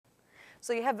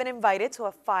So you have been invited to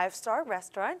a 5-star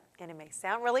restaurant, and it may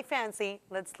sound really fancy.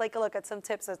 Let's take a look at some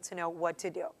tips as to know what to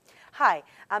do. Hi,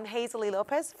 I'm Hazely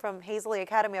Lopez from Hazely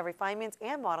Academy of Refinement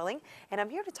and Modeling, and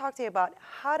I'm here to talk to you about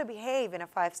how to behave in a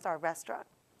 5-star restaurant.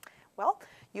 Well,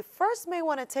 you first may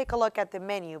want to take a look at the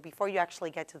menu before you actually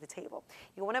get to the table.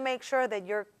 You want to make sure that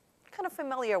you're kind of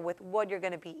familiar with what you're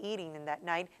going to be eating in that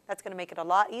night. That's going to make it a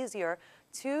lot easier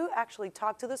to actually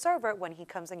talk to the server when he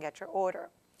comes and gets your order.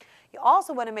 You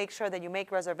also want to make sure that you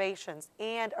make reservations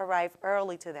and arrive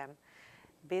early to them.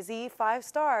 Busy 5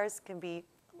 stars can be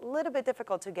a little bit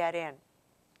difficult to get in.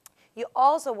 You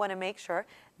also want to make sure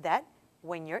that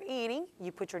when you're eating,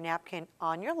 you put your napkin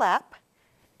on your lap,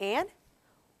 and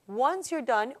once you're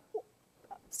done,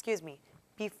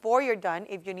 before you're done,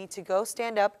 if you need to go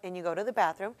stand up and you go to the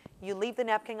bathroom, you leave the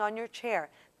napkin on your chair.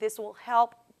 This will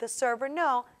help the server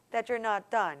know that you're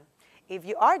not done. If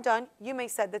you are done, you may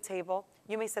set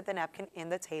the napkin in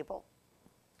the table.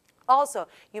 Also,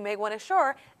 you may want to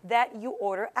ensure that you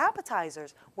order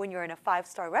appetizers. When you're in a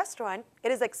 5-star restaurant,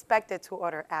 it is expected to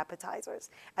order appetizers.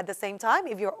 At the same time,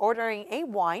 if you're ordering a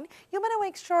wine, you want to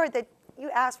make sure that you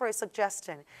ask for a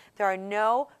suggestion. There are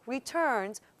no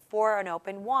returns for an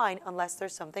open wine unless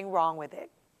there's something wrong with it.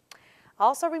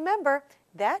 Also remember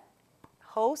that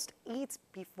host eats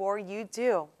before you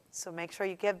do, so make sure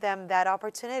you give them that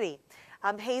opportunity.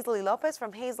 I'm Hazely Lopez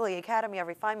from Hazely Academy of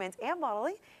Refinement and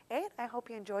Modeling, and I hope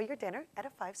you enjoy your dinner at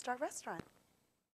a 5-star restaurant.